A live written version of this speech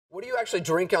What do you actually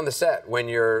drink on the set when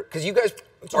you're? Because you guys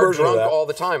are drunk all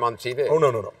the time on TV. Oh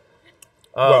no.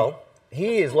 Well,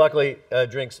 he luckily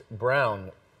drinks brown,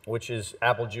 which is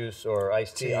apple juice or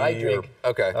iced tea. I drink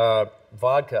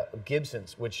vodka,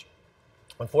 Gibson's, which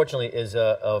unfortunately is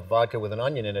a vodka with an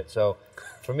onion in it. So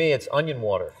for me, it's onion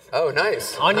water. Oh,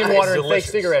 nice. Onion water and fake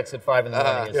cigarettes at 5 in the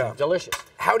morning. It's delicious.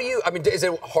 How do you? I mean, is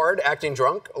it hard acting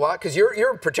drunk a lot? Because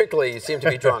you're particularly seem to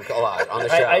be drunk a lot on the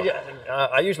show.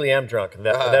 I usually am drunk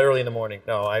that early in the morning.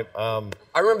 No, I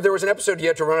remember there was an episode you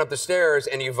had to run up the stairs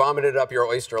and you vomited up your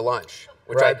oyster lunch,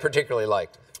 which I particularly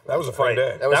liked. That was a fun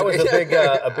day. That was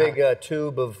a big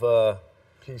tube of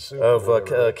pea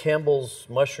soup Campbell's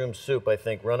mushroom soup, I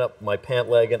think, run up my pant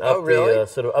leg and up the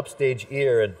sort of upstage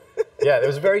ear, and it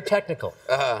was very technical.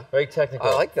 Very technical.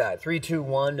 I like that. 3, 2,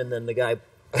 1, and then the guy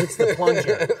hits the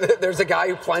plunger. There's a guy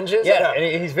who plunges? Yeah,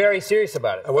 and he's very serious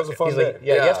about it. It was a fun day.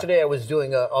 Yesterday I was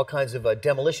doing all kinds of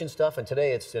demolition stuff, and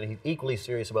today he's equally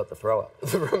serious about the throw-up.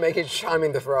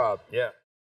 Chiming the throw-up. Yeah.